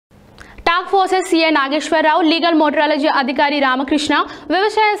Forces CI Nageswararao, legal metrology అధికారి రామకృష్ణ,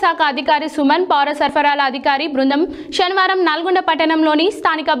 వ్యవసాయ శాఖ అధికారి సుమన్, పౌర సరఫరాల అధికారి బృందం శనివారం నల్గొండ పట్టణంలోని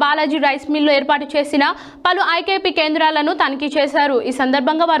స్థానిక బాలాజీ రైస్ మిల్లు ఏర్పాటు చేసిన పలు ఐకేపీ కేంద్రాలను తనిఖీ చేశారు. ఈ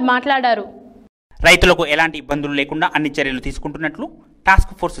సందర్భంగా వారు మాట్లాడారు. రైతులకు ఎలాంటి ఇబ్బందులు లేకుండా అన్ని చర్యలు తీసుకుంటున్నట్లు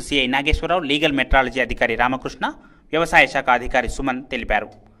task force CI Nageswararao, legal metrology అధికారి రామకృష్ణ, వ్యవసాయ శాఖ అధికారి సుమన్ తెలిపారు.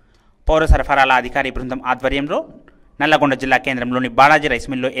 పౌర సరఫరాల అధికారి బృందం ఆధ్వర్యంలో నల్లగొండ జిల్లా కేంద్రంలోని బాలాజీ రైస్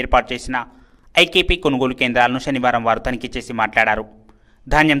మిల్లో ఏర్పాటు చేసిన ఐకేపీ కొనుగోలు కేంద్రాలను శనివారం వారు తనిఖీ చేసి మాట్లాడారు.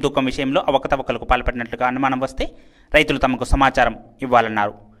 ధాన్యం తూకం విషయంలో అవకతవకలకు పాల్పడినట్లుగా అనుమానం వస్తే రైతులు తమకు సమాచారం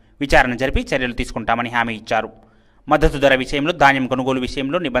ఇవ్వాలన్నారు. విచారణ జరిపి చర్యలు తీసుకుంటామని హామీ ఇచ్చారు. మద్దతు ధర విషయంలో ధాన్యం కొనుగోలు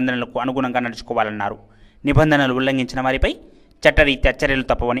విషయంలో నిబంధనలకు అనుగుణంగా నడుచుకోవాలన్నారు. నిబంధనలు ఉల్లంఘించిన వారిపై చట్టరీత్యా చర్యలు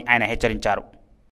తప్పవని ఆయన హెచ్చరించారు.